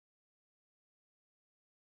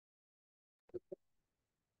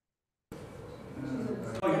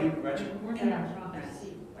Oh, you need Gretchen? Yeah,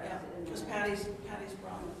 because Patty's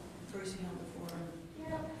brought Tracy home before,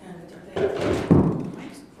 and I think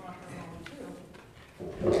Mike's brought her home too.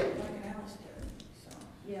 Mike and Alice did, so.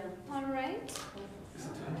 yeah. All right. Is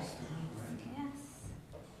it time to start, right? Yes.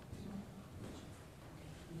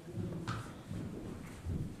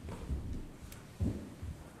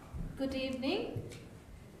 Good evening,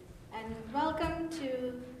 and welcome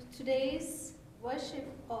to today's worship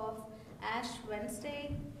of Ash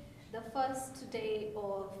Wednesday, the first day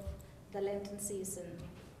of the Lenten season.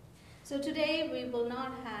 So today we will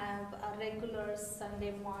not have a regular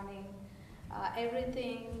Sunday morning,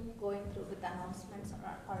 everything going through with announcements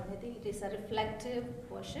or anything. It is a reflective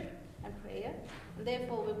worship and prayer. And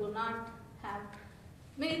therefore we will not have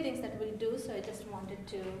many things that we'll do, so I just wanted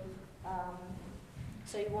to,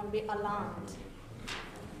 so you won't be alarmed.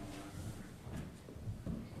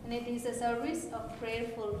 And it is a service of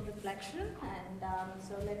prayerful reflection, and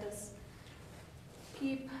so let us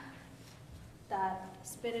keep that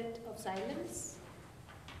spirit of silence,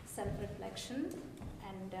 self-reflection,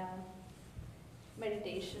 and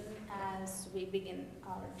meditation as we begin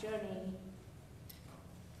our journey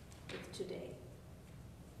with today.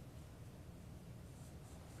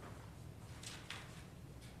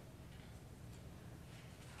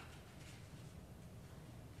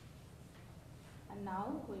 And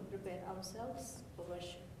now we prepare ourselves for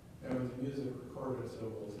worship. And with the music recorded,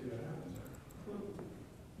 so we'll see what happens there.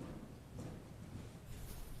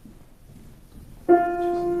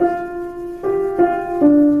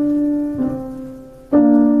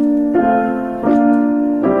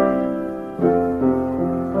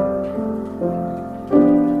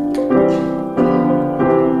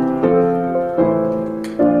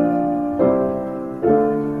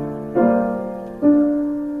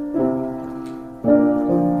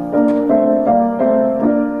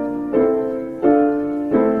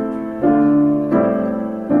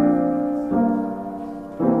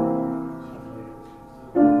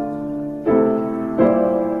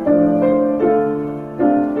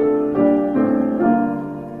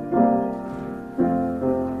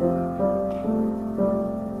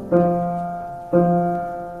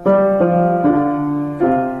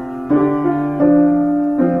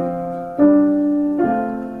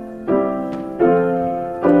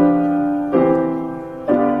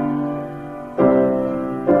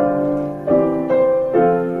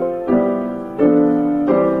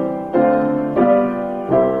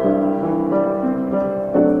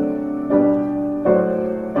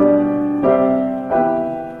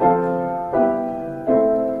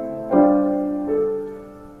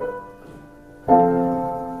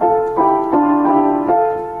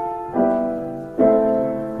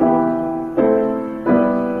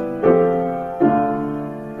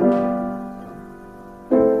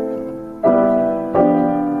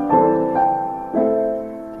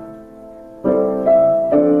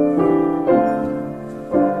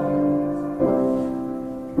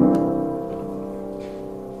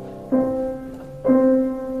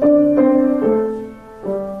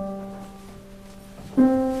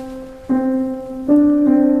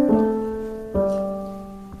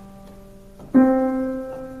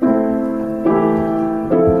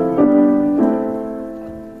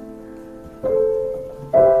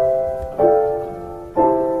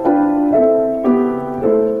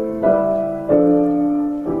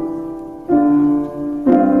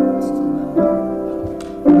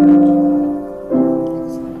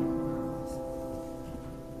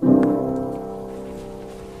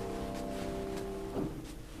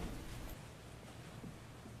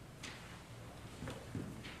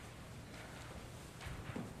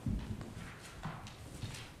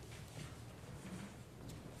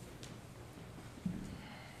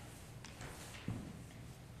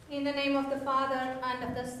 In the name of the Father, and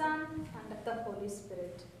of the Son, and of the Holy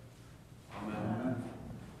Spirit. Amen.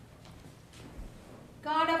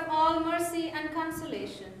 God of all mercy and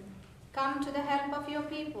consolation, come to the help of your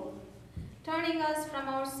people, turning us from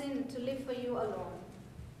our sin to live for you alone.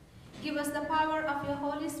 Give us the power of your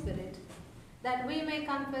Holy Spirit, that we may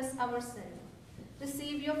confess our sin,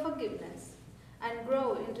 receive your forgiveness, and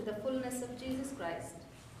grow into the fullness of Jesus Christ,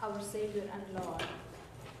 our Savior and Lord.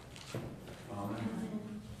 Amen.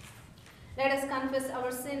 Let us confess our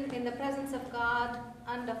sin in the presence of God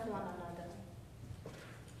and of one another.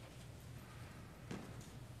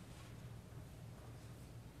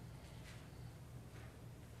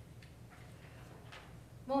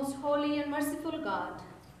 Most holy and merciful God,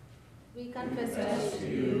 we confess to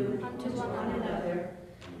you, unto one another,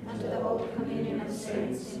 unto the whole communion of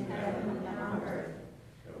saints in heaven and on earth,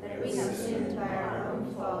 that we have sinned by our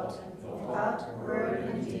own fault, in thought, word,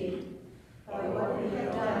 and deed, by what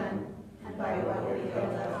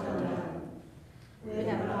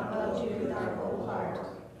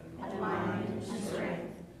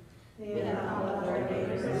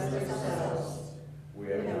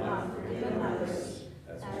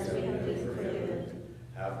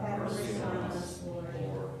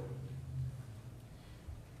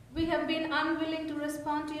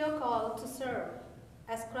respond to your call to serve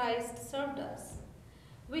as Christ served us.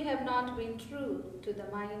 We have not been true to the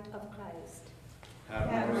mind of Christ.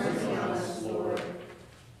 Have mercy on us, Lord.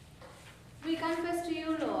 We confess to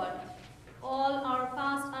you, Lord, all our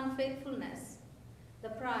past unfaithfulness, the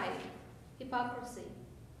pride, hypocrisy,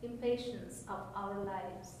 impatience of our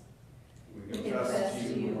lives. We confess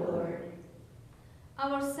to you, Lord.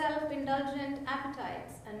 Our self-indulgent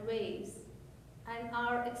appetites and ways, and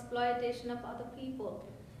our exploitation of other people,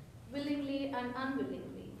 willingly and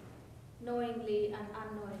unwillingly, knowingly and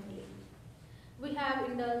unknowingly. We have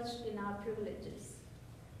indulged in our privileges.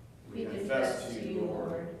 We confess to you,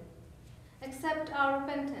 Lord. Accept our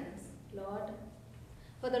repentance, Lord,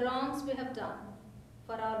 for the wrongs we have done,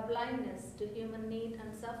 for our blindness to human need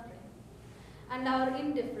and suffering, and our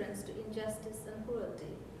indifference to injustice and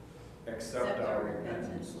cruelty. Accept our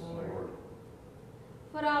repentance, Lord.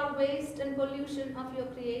 For our waste and pollution of your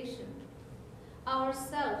creation, our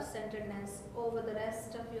self-centeredness over the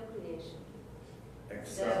rest of your creation.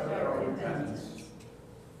 Accept our repentance.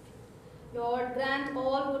 Lord, grant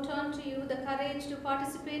all who turn to you the courage to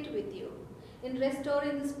participate with you in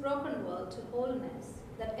restoring this broken world to wholeness,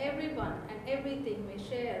 that everyone and everything may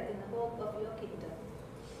share in the hope of your kingdom.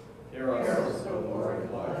 Hear us, O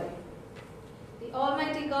Lord, life. The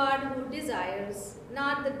Almighty God, who desires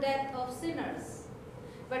not the death of sinners,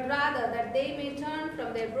 but rather that they may turn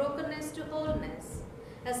from their brokenness to wholeness,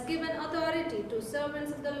 has given authority to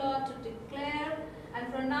servants of the Lord to declare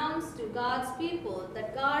and pronounce to God's people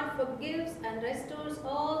that God forgives and restores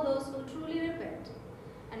all those who truly repent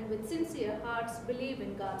and with sincere hearts believe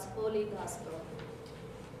in God's holy gospel.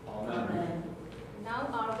 Amen. Now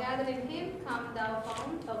our gathering hymn, Come Thou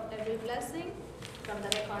Fount of Every Blessing, from the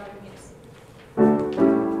recorded music.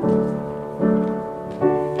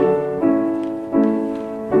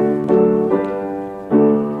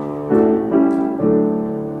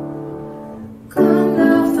 Come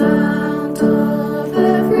thou fount of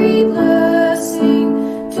every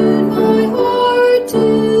blessing, tune my heart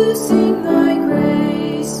to sing thy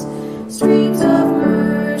grace. Streams of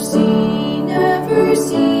mercy never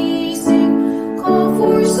ceasing, call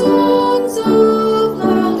for songs of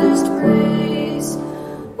loudest praise.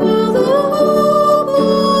 While the hope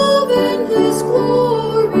of endless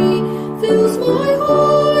glory fills my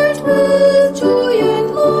heart with joy and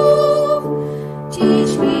love,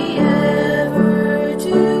 teach me ever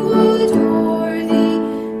to adore thee.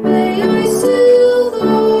 May I still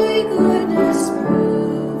thy goodness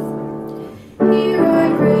prove. Here I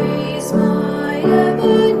raise my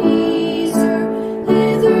Ebenezer,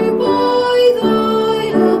 hither by thy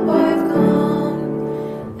help I've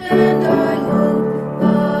come, and I hope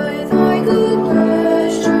by thy good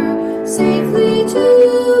pleasure safely to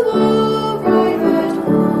arrive at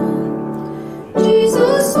home.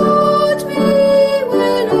 Jesus sought me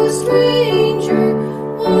when a stranger,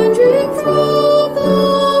 wandering from the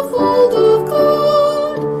fold of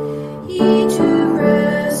God. He to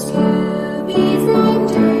rescue me from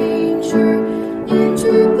danger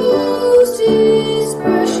interposed his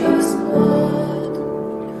precious blood.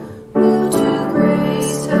 Woe to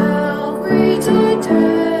grace, how great a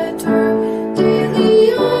debtor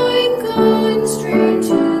daily I'm constrained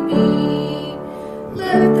to be.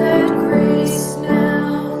 Let that grace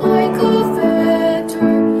now, like a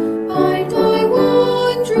fetter, bind my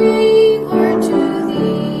wandering heart to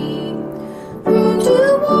thee. Prone to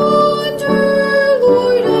wander,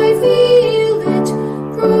 Lord, I feel it,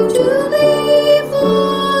 prone to leave the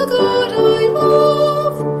God I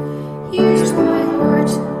love. Here's my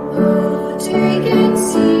heart, oh, take and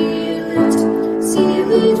seal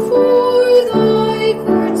it for thy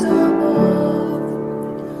courts above.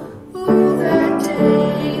 Oh, that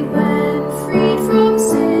day when, freed from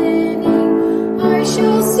sinning, I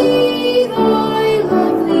shall see thy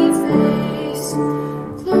lovely face.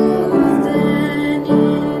 Clothed then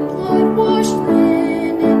in blood-washed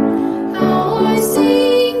linen, how I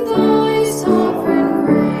sing thy sovereign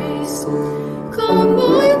grace. Come,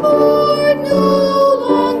 my Lord, no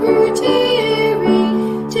longer tarry,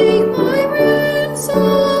 take my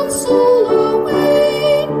ransomed soul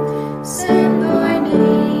away. Send thine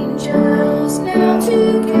angels now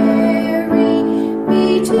to carry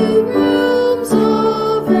me to realms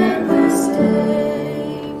of endless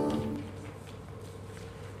day.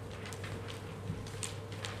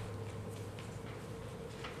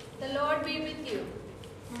 The Lord be with you.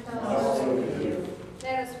 Also with you.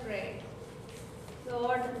 Let us pray.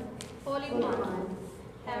 Lord, Holy One,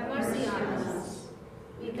 have mercy on us.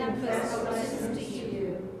 We confess our sins to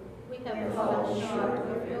you. We have fallen short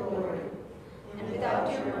of your glory, and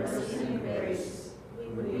without your mercy and grace, we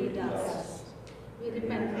would be dust. We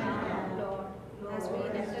repent now, Lord, as we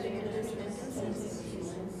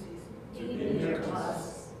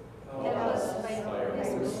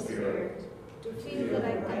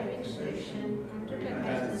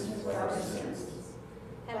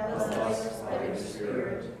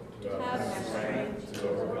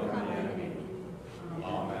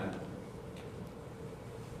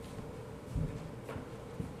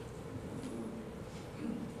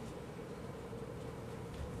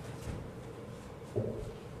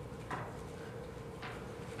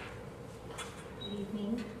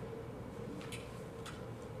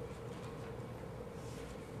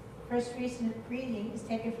First reading is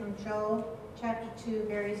taken from Joel chapter 2,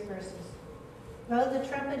 various verses. Blow the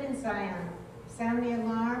trumpet in Zion, sound the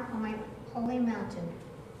alarm on my holy mountain.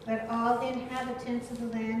 Let all the inhabitants of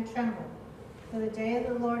the land tremble, for the day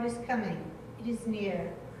of the Lord is coming. It is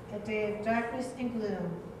near, a day of darkness and gloom,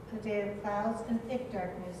 a day of clouds and thick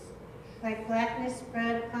darkness. Like blackness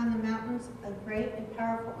spread upon the mountains, a great and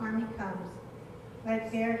powerful army comes.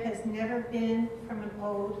 Like there has never been from an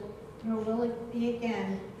old, nor will it be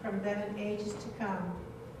again from then in ages to come.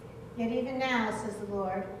 Yet even now, says the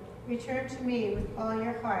Lord, return to me with all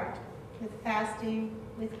your heart, with fasting,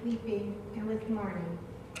 with weeping, and with mourning.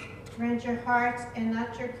 Rend your hearts and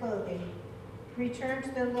not your clothing. Return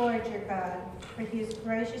to the Lord your God, for he is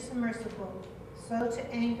gracious and merciful, slow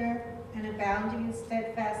to anger, and abounding in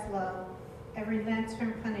steadfast love, and relents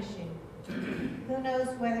from punishing. Who knows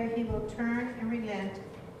whether he will turn and relent,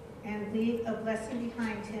 and leave a blessing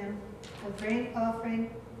behind him, a grain offering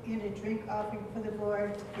and a drink offering for the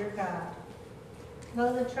Lord your God.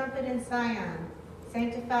 Blow the trumpet in Zion,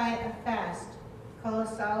 sanctify a fast, call a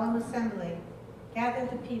solemn assembly, gather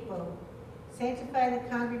the people, sanctify the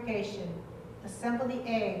congregation, assemble the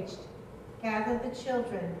aged, gather the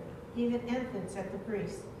children, even infants at the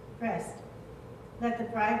breast. Let the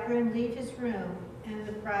bridegroom leave his room, and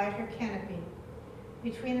the bride her canopy.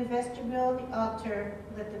 Between the vestibule and the altar,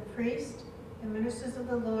 let the priest, the ministers of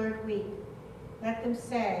the Lord, weep. Let them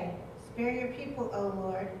say, spare your people, O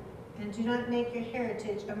Lord, and do not make your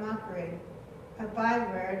heritage a mockery, a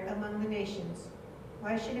byword among the nations.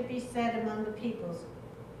 Why should it be said among the peoples,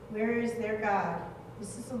 where is their God?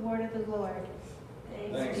 This is the word of the Lord.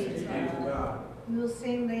 Thanks be to God. We will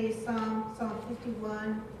sing the Psalm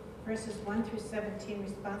 51, verses 1 through 17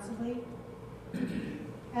 responsibly.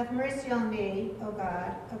 Have mercy on me, O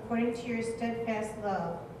God, according to your steadfast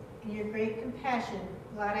love. In your great compassion,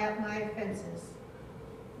 blot out my offenses.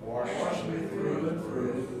 Wash me through and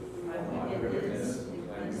through. My wickedness,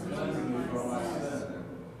 cleanse me from my sin.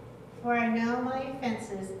 For I know my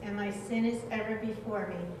offenses, and my sin is ever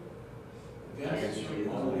before me. Against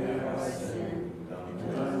you only have I sinned,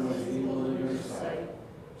 done what is evil in your sight.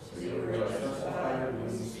 So you are justified when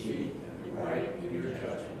you speak, and right in your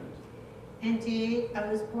judgment. Indeed,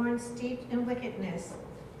 I was born steeped in wickedness,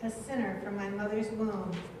 a sinner from my mother's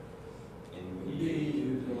womb. Indeed,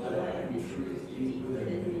 you delight in truth deep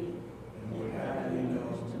within me, and would have me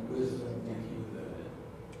know wisdom deep within it.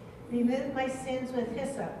 Remove my sins with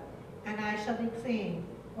hyssop, and I shall be clean.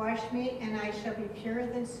 Wash me, and I shall be purer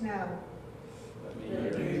than snow. Let me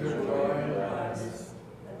hear your joy and gladness,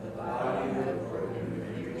 that the body of the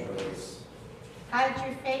broken may rejoice. Hide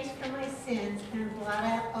your face from my sins, and blot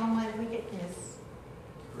out all my wickedness.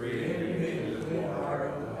 Create in me a clean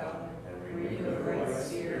heart, O God, and renew a right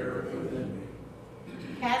spirit within me.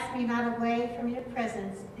 Cast me not away from your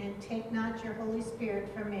presence, and take not your Holy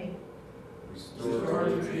Spirit from me. Restore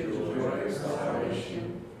to me the joy of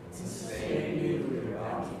salvation, and sustain me with your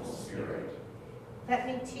bountiful spirit. Let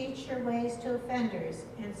me teach your ways to offenders,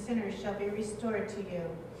 and sinners shall be restored to you.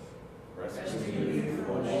 Rescue me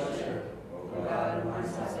from bloodshed, O God of my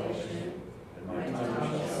salvation, and my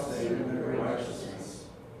tongue shall sing of your righteousness.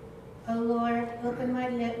 O Lord, open my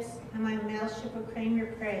lips, and my mouth shall proclaim your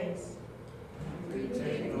praise.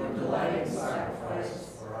 Take no delight in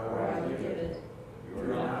sacrifice, for I will give it. You are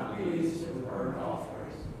not pleased with burnt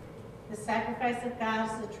offerings. The sacrifice of God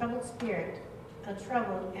is a troubled spirit, a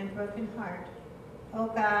troubled and broken heart. O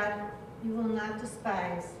God, you will not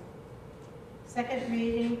despise. Second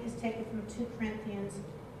reading is taken from 2 Corinthians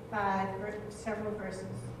 5, several verses.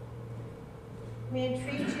 We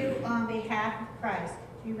entreat you on behalf of Christ,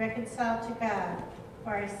 be reconciled to God. For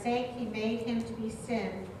our sake he made him to be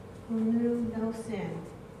sin, who knew no sin,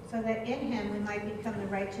 so that in him we might become the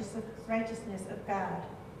righteousness of God.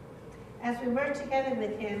 As we work together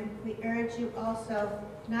with him, we urge you also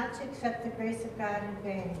not to accept the grace of God in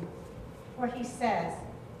vain. For he says,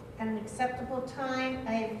 at an acceptable time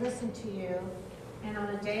I have listened to you, and on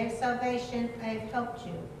a day of salvation I have helped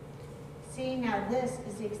you. See, now this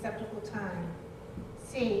is the acceptable time.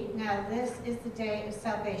 See, now this is the day of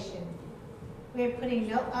salvation. We are putting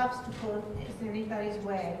no obstacle in anybody's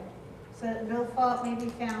way, so that no fault may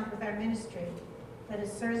be found with our ministry. But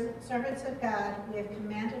as servants of God, we have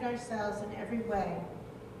commanded ourselves in every way,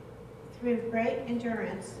 through great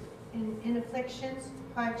endurance, in afflictions,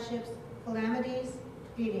 hardships, calamities,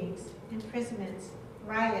 beatings, imprisonments,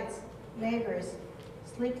 riots, labors,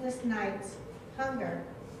 sleepless nights, hunger,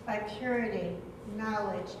 by purity,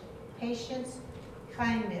 knowledge, patience,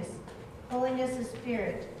 kindness, holiness of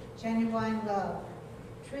spirit, genuine love,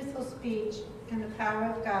 truthful speech, and the power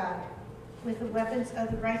of God, with the weapons of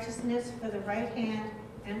the righteousness for the right hand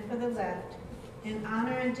and for the left, in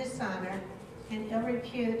honor and dishonor, in ill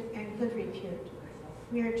repute and good repute.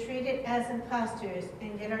 We are treated as impostors,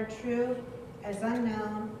 and yet are true, as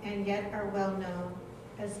unknown, and yet are well known,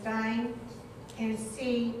 as dying, and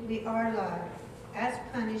see, we are alive, as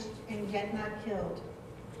punished, and yet not killed,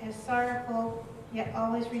 as sorrowful, yet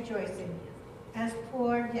always rejoicing, as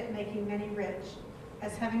poor, yet making many rich,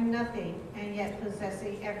 as having nothing, and yet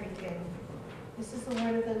possessing everything. This is the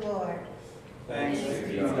word of the Lord. Thanks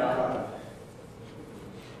be to God.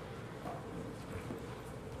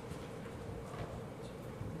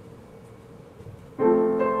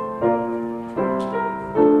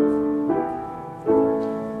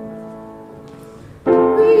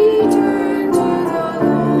 Return to the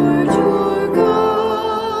Lord your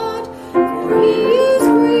God, for he is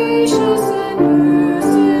gracious and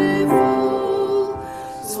merciful,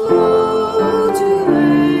 slow to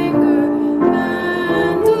anger,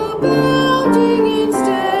 and abounding in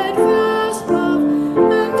steadfast love,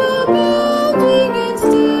 and abounding in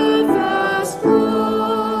steadfast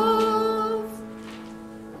love.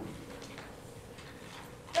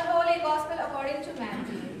 The Holy Gospel according to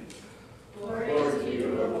Matthew. Glory to you,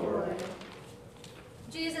 O Lord.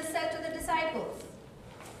 Jesus said to the disciples,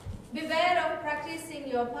 "Beware of practicing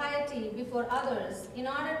your piety before others in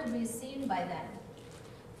order to be seen by them,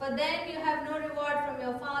 for then you have no reward from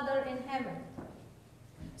your Father in heaven.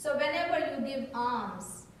 So whenever you give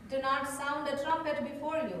alms, do not sound a trumpet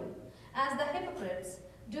before you, as the hypocrites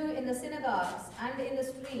do in the synagogues and in the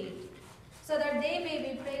street, so that they may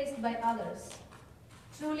be praised by others.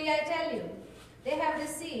 Truly I tell you, they have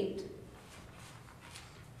received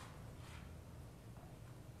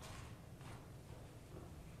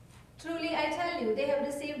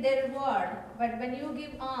their reward. But when you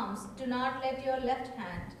give alms, do not let your left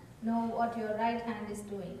hand know what your right hand is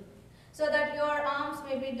doing, so that your alms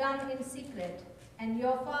may be done in secret, and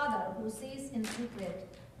your Father who sees in secret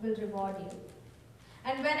will reward you.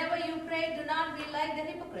 And whenever you pray, do not be like the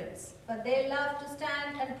hypocrites, for they love to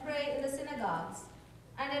stand and pray in the synagogues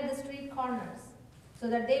and at the street corners, so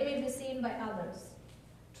that they may be seen by others.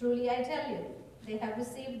 Truly I tell you, they have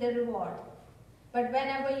received their reward. But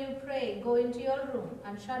whenever you pray, go into your room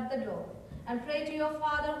and shut the door, and pray to your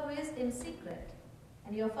Father who is in secret,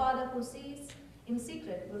 and your Father who sees in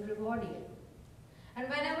secret will reward you. And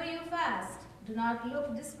whenever you fast, do not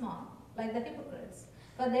look dismal like the hypocrites,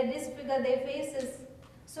 for they disfigure their faces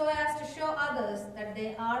so as to show others that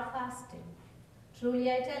they are fasting.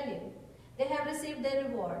 Truly I tell you, they have received their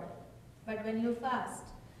reward. But when you fast,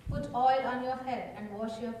 put oil on your head and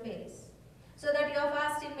wash your face, so that your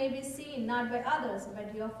fasting may be seen not by others,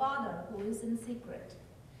 but your Father who is in secret.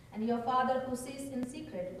 And your Father who sees in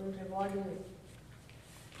secret will reward you.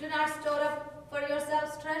 Do not store up for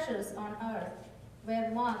yourselves treasures on earth,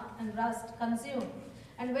 where moth and rust consume,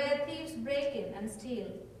 and where thieves break in and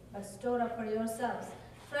steal, but store up for yourselves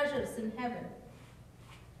treasures in heaven,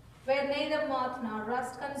 where neither moth nor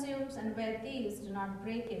rust consumes, and where thieves do not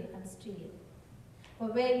break in and steal. For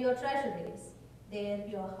where your treasure is, there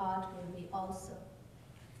your heart will be also."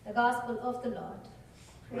 The Gospel of the Lord.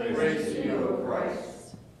 Praise to you, O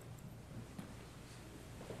Christ.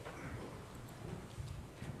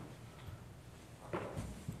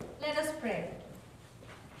 Let us pray.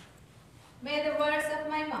 May the words of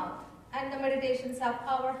my mouth and the meditations of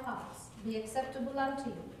our hearts be acceptable unto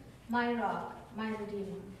you, my rock, my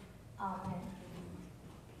redeemer. Amen.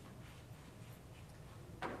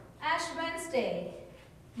 Ash Wednesday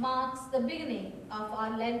marks the beginning of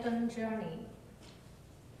our Lenten journey.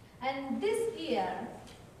 And this year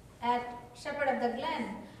at Shepherd of the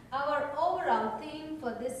Glen, our overall theme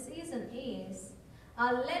for this season is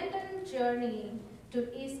our Lenten journey to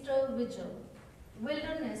Easter Vigil,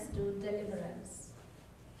 wilderness to deliverance.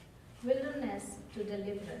 Wilderness to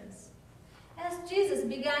deliverance. As Jesus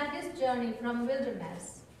began his journey from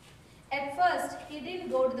wilderness, at first he didn't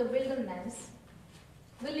go to the wilderness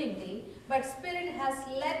willingly, but Spirit has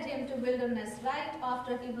led him to wilderness right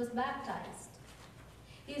after he was baptized.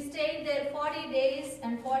 He stayed there 40 days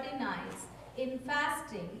and 40 nights in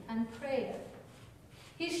fasting and prayer.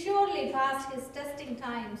 He surely passed his testing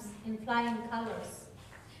times in flying colors,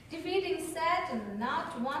 defeating Satan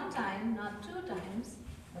not one time, not two times,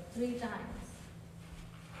 but 3 times.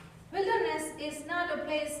 Wilderness is not a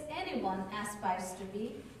place anyone aspires to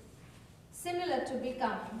be. Similar to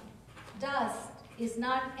become, dust is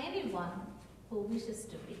not anyone who wishes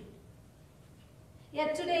to be.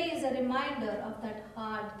 Yet today is a reminder of that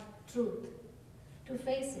hard truth, to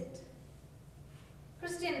face it.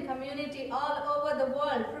 Christian community all over the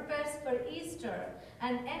world prepares for Easter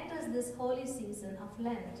and enters this holy season of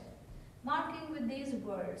Lent, marking with these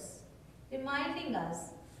words, reminding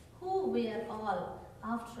us who we are all,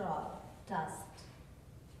 after all, dust.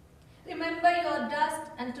 Remember your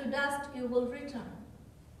dust, and to dust you will return.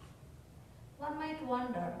 One might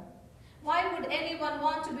wonder, why would anyone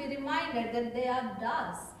want to be reminded that they are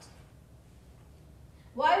dust?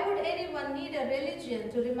 Why would anyone need a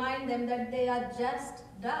religion to remind them that they are just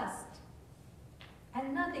dust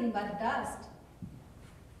and nothing but dust,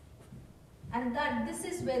 and that this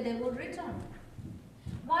is where they will return?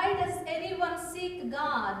 Why does anyone seek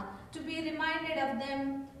God to be reminded of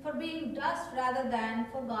them for being dust rather than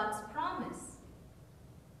for God's promise?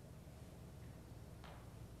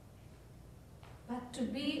 But to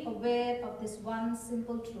be aware of this one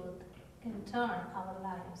simple truth can turn our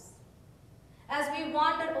lives. As we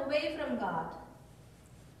wander away from God,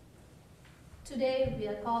 today we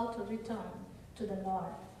are called to return to the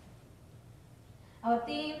Lord. Our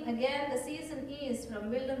theme, again, the season is from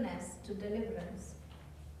wilderness to deliverance.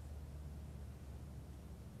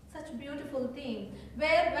 Such a beautiful theme,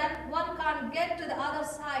 where when one can't get to the other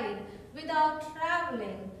side without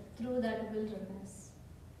traveling through that wilderness.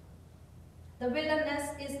 The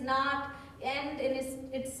wilderness is not end in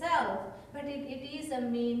itself, but it is a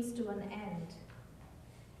means to an end.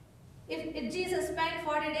 If Jesus spent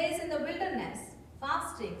 40 days in the wilderness,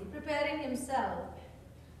 fasting, preparing himself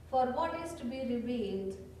for what is to be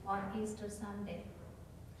revealed on Easter Sunday,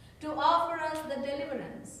 to offer us the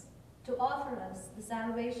deliverance, to offer us the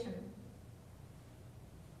salvation.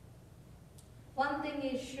 One thing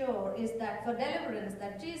is sure is that for deliverance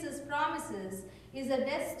that Jesus promises is a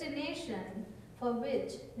destination for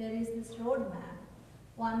which there is this roadmap.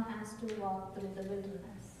 One has to walk through the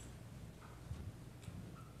wilderness.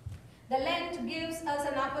 The Lent gives us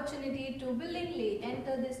an opportunity to willingly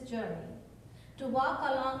enter this journey, to walk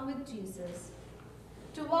along with Jesus,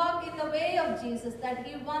 to walk in the way of Jesus that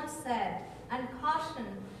he once said and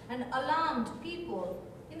cautioned and alarmed people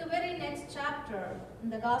in the very next chapter in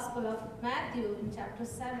the Gospel of Matthew in chapter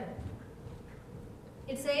 7.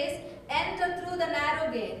 It says, "Enter through the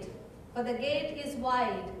narrow gate, for the gate is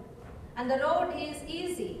wide, and the road is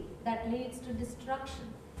easy that leads to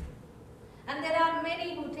destruction. And there are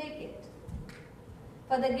many who take it.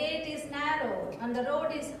 For the gate is narrow, and the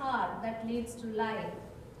road is hard that leads to life,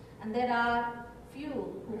 and there are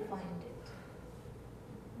few who find it."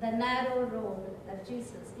 The narrow road that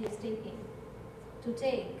Jesus is taking to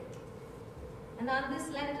take. And on this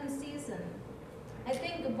Lenten season, I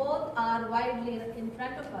think both are widely in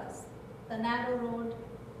front of us, the narrow road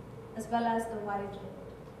as well as the wide road.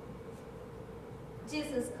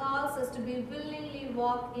 Jesus calls us to be willingly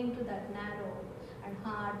walk into that narrow and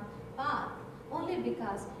hard path, only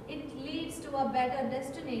because it leads to a better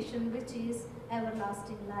destination, which is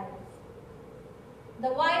everlasting life.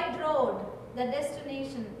 The wide road, the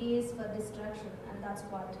destination is for destruction, and that's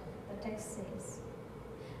what the text says.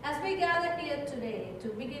 As we gather here today to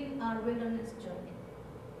begin our wilderness journey,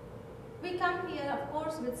 we come here, of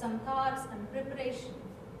course, with some thoughts and preparation.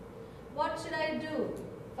 What should I do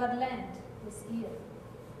for Lent this year?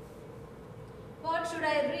 What should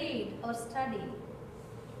I read or study?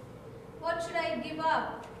 What should I give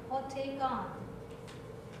up or take on?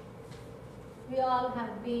 We all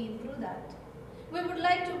have been through that. We would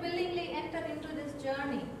like to willingly enter into this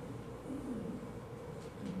journey.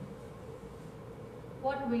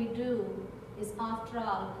 What we do is, after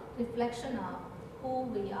all, reflection of who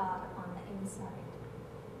we are on the inside.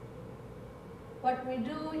 What we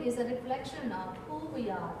do is a reflection of who we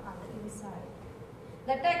are on the inside.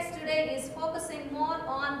 The text today is focusing more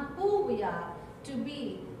on who we are to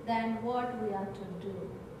be than what we are to do.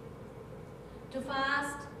 To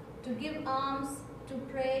fast, to give alms, to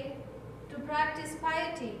pray, to practice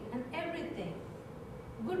piety and everything,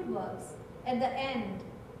 good works. At the end,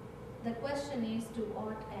 the question is, to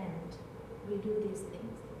what end we do these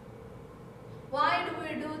things? Why do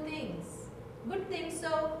we do things? Good things,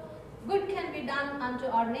 so good can be done unto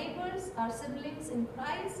our neighbors, our siblings in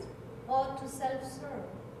Christ, or to self-serve,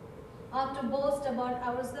 or to boast about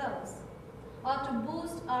ourselves, or to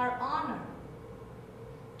boost our honor.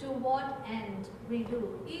 To what end we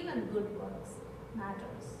do even good works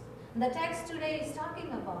matters. And the text today is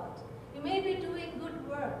talking about, you may be doing good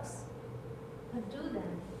works, but do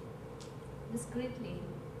them discreetly.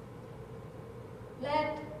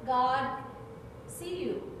 Let God see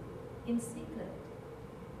you in secret,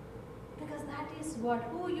 because that is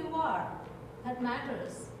who you are that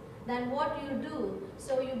matters, than what you do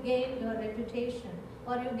so you gain your reputation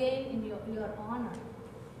or you gain in your honor.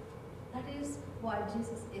 That is what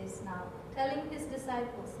Jesus is now telling his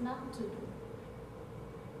disciples not to do.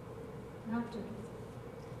 Not to do.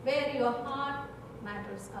 Where your heart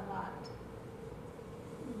matters a lot.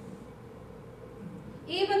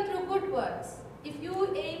 even through good works, if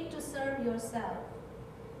you aim to serve yourself.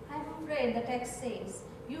 I'm afraid the text says,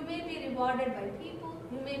 you may be rewarded by people,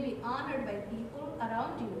 you may be honored by people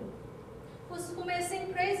around you, who may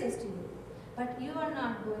sing praises to you, but you are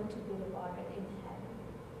not going to be rewarded in heaven.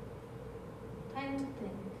 Time to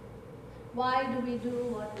think. Why do we do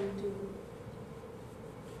what we do?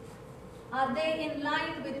 Are they in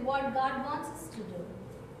line with what God wants us to do?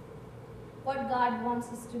 What God wants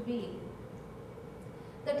us to be?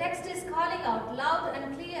 The text is calling out loud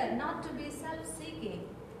and clear not to be self-seeking,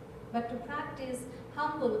 but to practice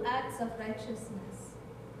humble acts of righteousness.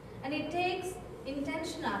 And it takes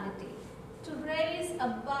intentionality to raise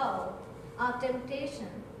above our temptation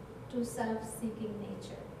to self-seeking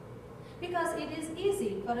nature. Because it is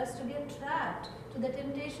easy for us to get trapped to the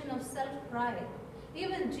temptation of self-pride.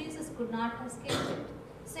 Even Jesus could not escape it.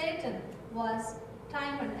 Satan was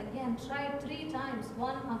time and again tried 3 times,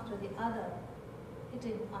 one after the other,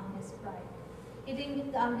 hitting on his pride,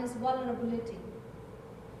 hitting on his vulnerability.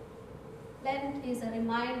 Lent is a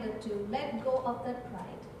reminder to let go of that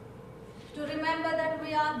pride, to remember that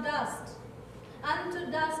we are dust, and to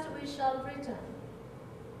dust we shall return.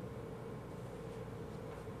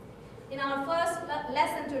 In our first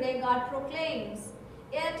lesson today, God proclaims,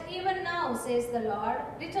 "Yet even now, says the Lord,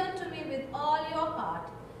 return to me with all your heart,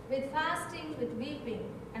 with fasting, with weeping,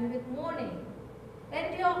 and with mourning.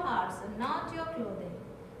 Rend your hearts and not your clothing.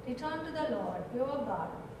 Return to the Lord your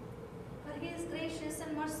God, for he is gracious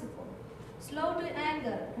and merciful, slow to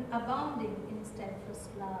anger and abounding in steadfast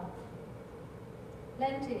love."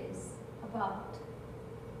 Lent is about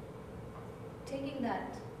taking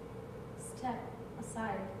that step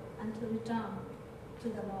aside and to return to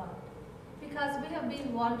the Lord. Because we have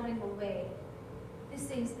been wandering away, this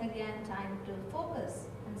is again time to focus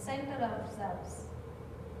and center ourselves.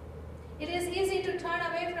 It is easy to turn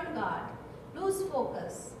away from God, lose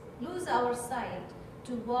focus, lose our sight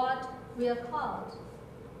to what we are called,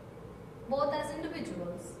 both as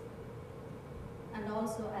individuals and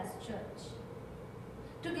also as church.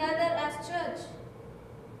 Together as church,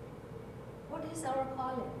 what is our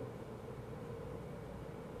calling?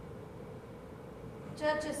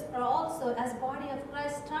 Churches are also, as body of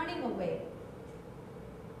Christ, turning away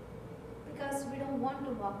because we don't want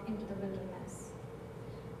to walk into the wilderness.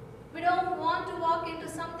 We don't want to walk into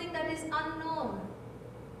something that is unknown.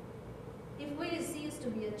 If we cease to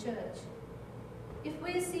be a church, if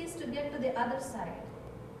we cease to get to the other side,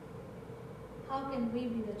 how can we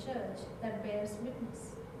be the church that bears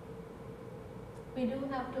witness? We do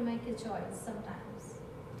have to make a choice sometimes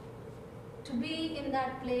to be in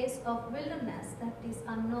that place of wilderness that is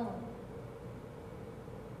unknown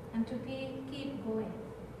and to keep going.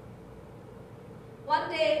 One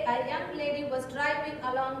day, a young lady was driving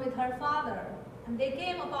along with her father, and they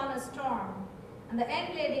came upon a storm, and the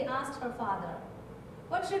young lady asked her father,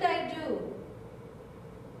 "What should I do?"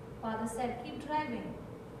 Father said, "Keep driving."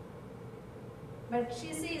 But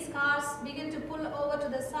she sees cars begin to pull over to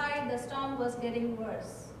the side. The storm was getting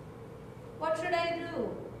worse. "What should I do?"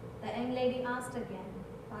 the young lady asked again.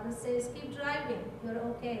 Father says, "Keep driving, you're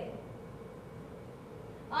okay."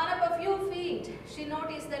 On up a few feet, she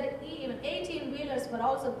noticed that even 18-wheelers were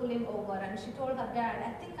also pulling over, and she told her dad,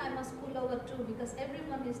 "I think I must pull over too because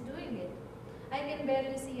everyone is doing it. I can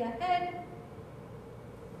barely see ahead.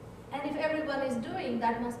 And if everyone is doing,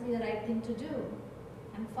 that must be the right thing to do."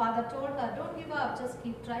 And father told her, "Don't give up, just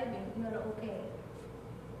keep driving, you're okay."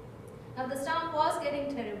 Now the storm was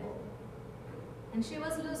getting terrible, and she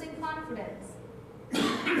was losing confidence,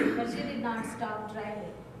 but she did not stop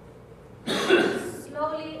driving.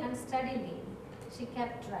 Slowly and steadily, she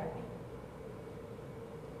kept driving.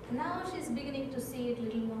 Now she's beginning to see it a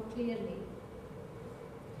little more clearly.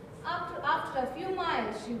 After a few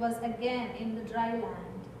miles, she was again in the dry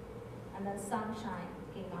land, and the sunshine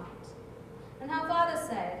came out. And her father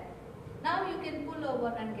said, "Now you can pull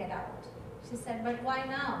over and get out." She said, "But why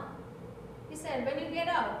now?" He said, "When you get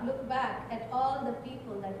out, look back at all the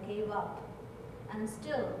people that gave up and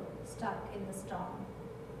still stuck in the storm.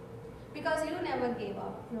 Because you never gave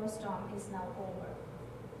up, your storm is now over."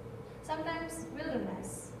 Sometimes wilderness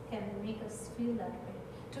can make us feel that way,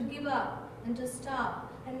 to give up and to stop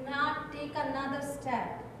and not take another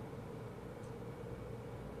step.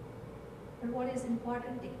 But what is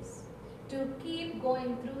important is to keep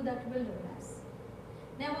going through that wilderness.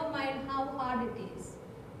 Never mind how hard it is.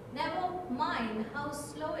 Never mind how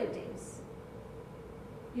slow it is.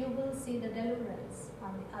 You will see the deliverance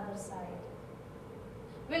on the other side.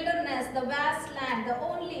 Wilderness, the vast land, the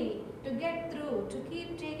only to get through, to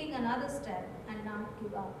keep taking another step and not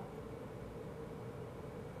give up.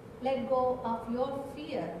 Let go of your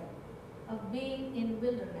fear of being in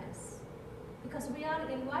wilderness, because we are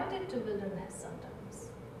invited to wilderness sometimes,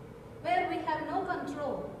 where we have no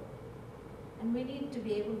control, and we need to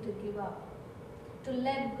be able to give up, to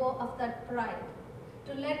let go of that pride,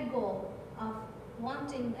 to let go of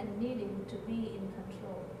wanting and needing to be in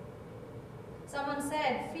control. Someone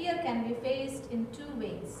said fear can be faced in two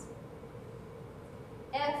ways.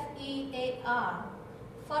 F-E-A-R,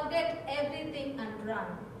 forget everything and run.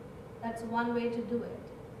 That's one way to do it.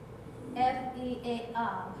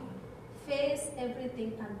 F-E-A-R, face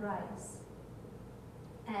everything and rise.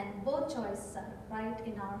 And both choices are right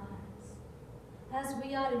in our hands. As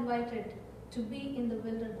we are invited to be in the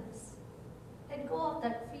wilderness, let go of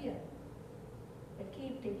that fear, but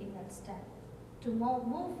keep taking that step to move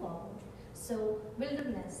forward. So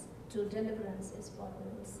wilderness to deliverance is what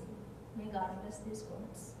we will see. May God bless these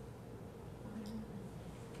words.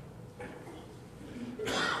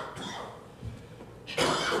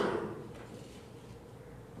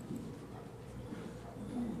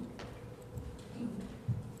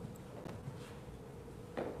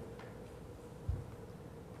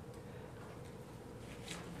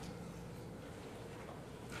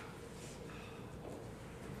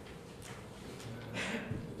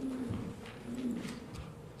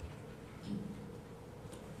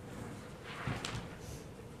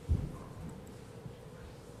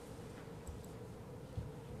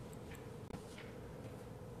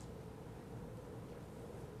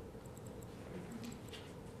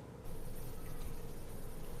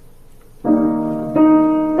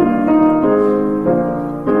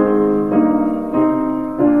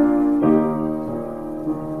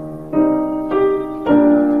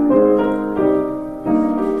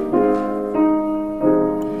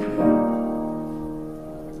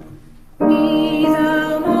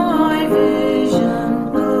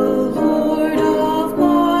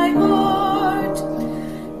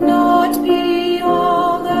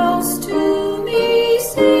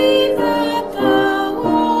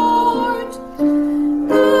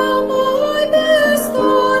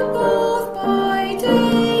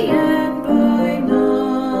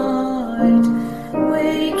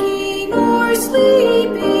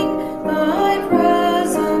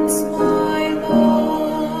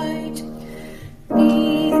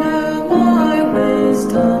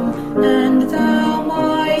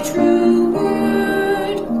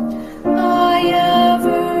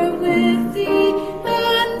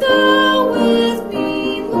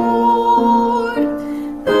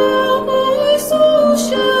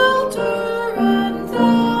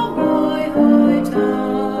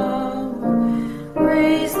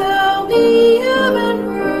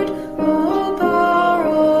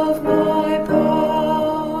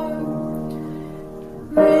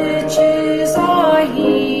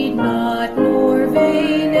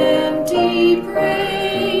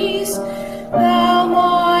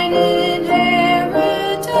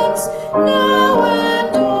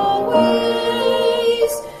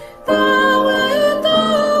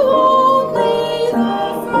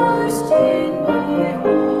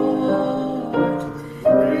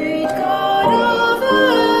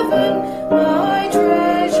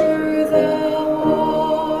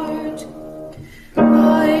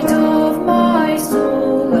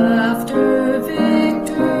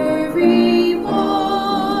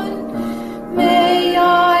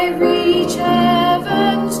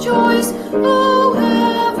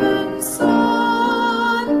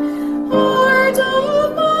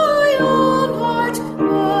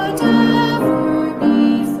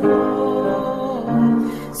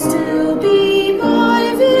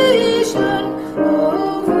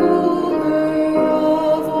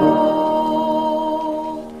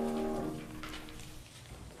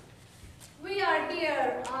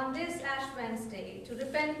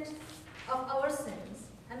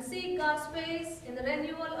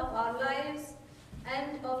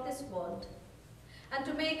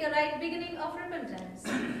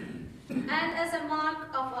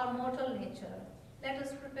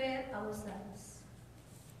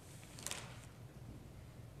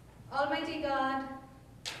 Almighty God,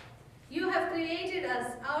 you have created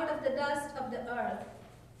us out of the dust of the earth.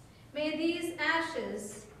 May these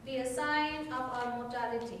ashes be a sign of our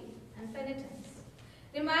mortality and penitence,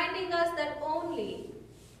 reminding us that only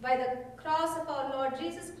by the cross of our Lord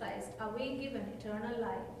Jesus Christ are we given eternal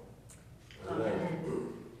life.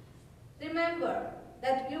 Amen. Remember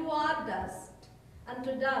that you are dust, and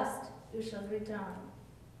to dust you shall return.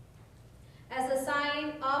 As a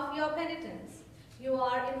sign of your penitence, you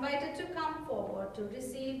are invited to come forward to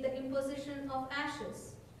receive the imposition of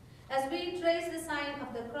ashes, as we trace the sign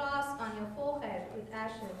of the cross on your forehead with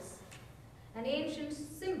ashes, an ancient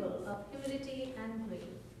symbol of humility and grief.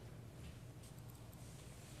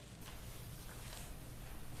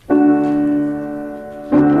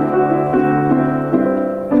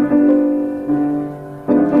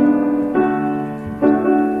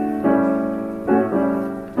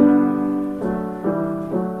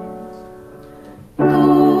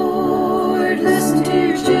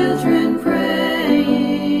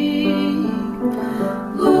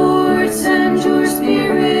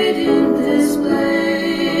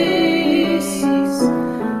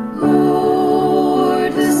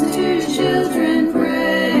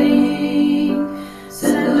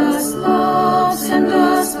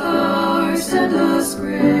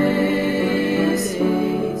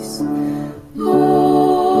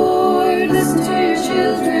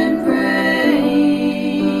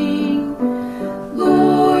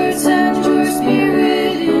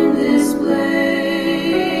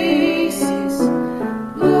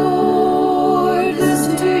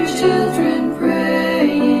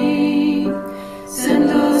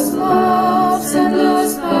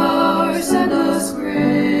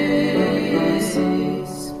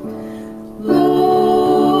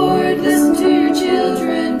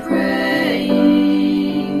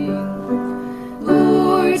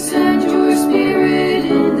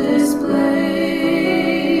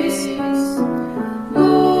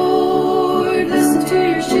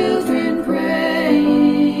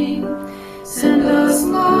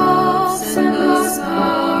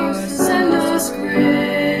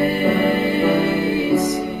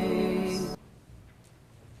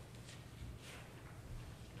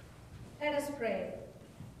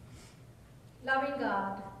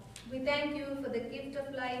 you for the gift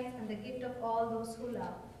of life and the gift of all those who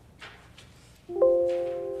love.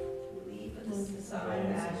 Leave aside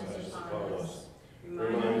ashes upon us.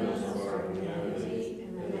 Remind us of our humanity,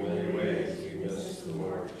 and in many ways we miss the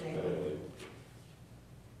mark daily.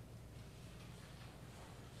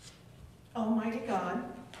 Almighty God,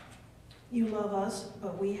 you love us,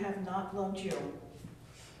 but we have not loved you.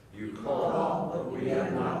 You call, but we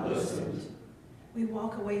have not listened. We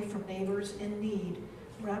walk away from neighbors in need,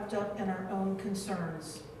 wrapped up in our own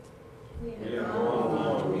concerns. We have gone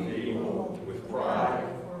on with evil, with pride,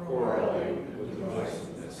 quarreling, with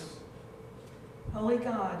divisiveness. Holy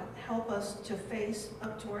God, help us to face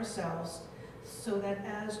up to ourselves, so that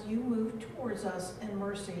as you move towards us in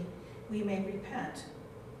mercy, we may repent,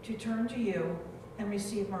 to turn to you and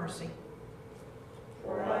receive mercy.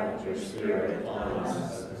 Pour out your Spirit upon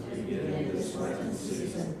us as we begin this Lenten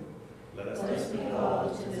season. Let us be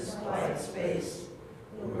called to this quiet space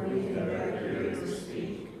where we can better hear you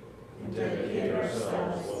speak and dedicate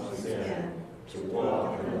ourselves once again to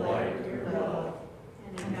walk in the light of your love.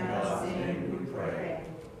 In God's name we pray.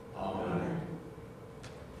 Amen.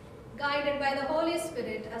 Guided by the Holy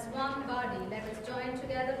Spirit as one body, let us join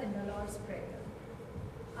together in the Lord's Prayer.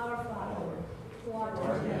 Our Father, who art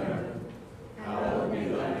in heaven, hallowed be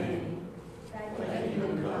thy name. Thy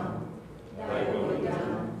kingdom come, thy will be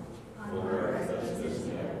done, on earth as it is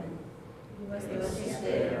in heaven. Give us this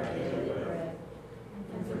day our daily bread,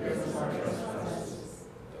 and forgive us our trespasses,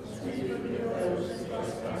 as we forgive those who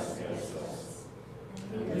trespass against us.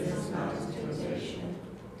 And lead us not into temptation,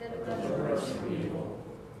 but deliver us from evil.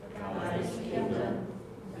 For thine is the kingdom,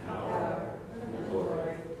 and the power, and the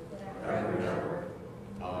glory, forever and ever.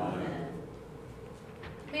 Amen.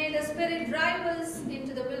 May the Spirit drive us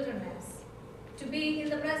into the wilderness to be in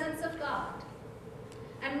the presence of God.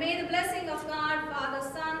 And may the blessing of God, Father,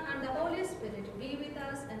 Son, and the Holy Spirit be with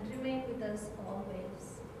us and remain with us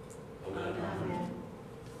always. Amen.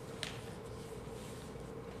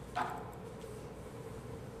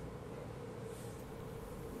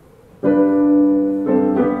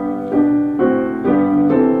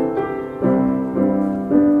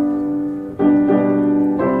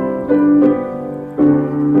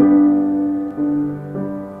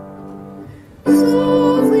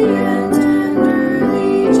 Softly and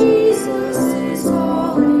tenderly, Jesus is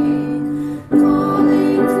calling,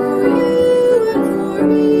 calling for you and for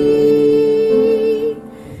me.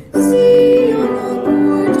 See on the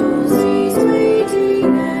portals, He's waiting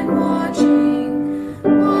and watching,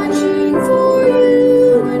 watching for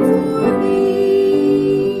you and for me.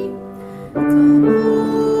 Come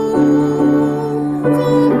home,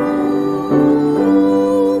 come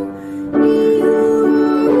home, you who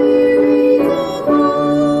are weary, come home.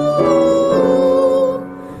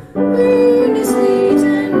 Earnestly,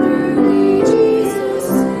 tenderly, Jesus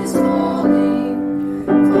is calling,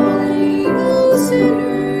 calling, O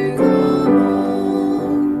sinner, come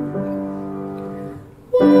home.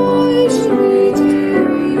 Why should we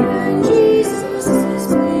tarry when Jesus is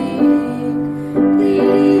pleading,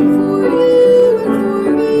 pleading for you and for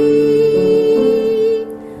me?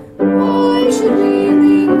 Why should we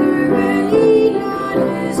linger and heed not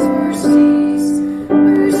His mercies,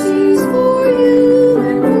 mercies for you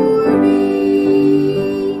and for me?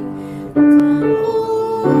 Come home,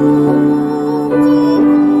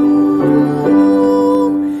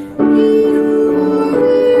 you who are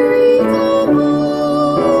weary, come home.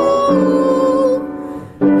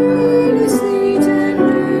 Earnestly,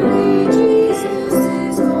 tenderly, Jesus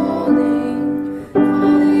is calling,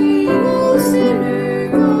 calling, O sinner,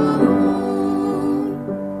 come home.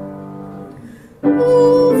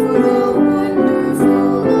 Oh, for the wonderful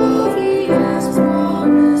love He has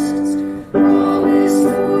promised, promised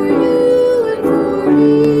for you and for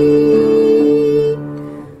me.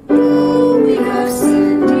 Though we have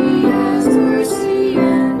sinned, He has mercy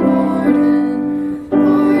and pardon,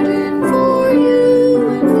 pardon for you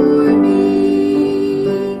and for me.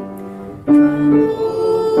 Come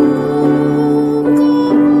home,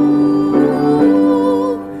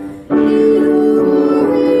 you who are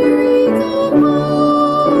weary, come home.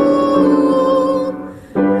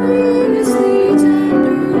 Earnestly,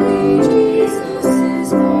 tenderly, Jesus is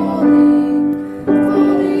calling,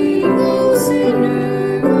 calling, O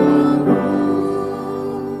sinner, come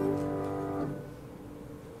home.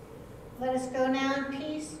 Let us go now in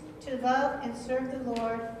peace to love and serve the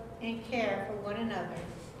Lord and care for one another.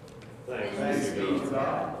 Thanks be to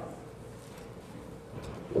God.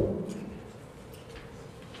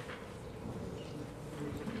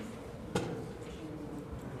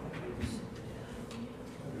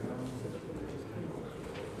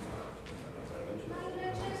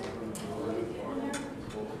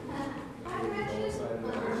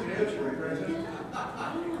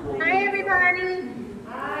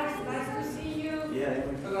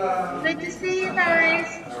 Good to see you guys.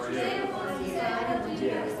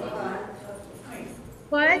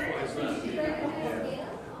 What?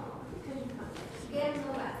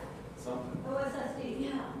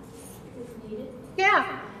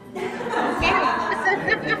 Yeah.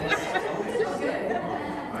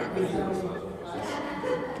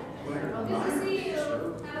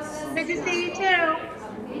 Good to see you too.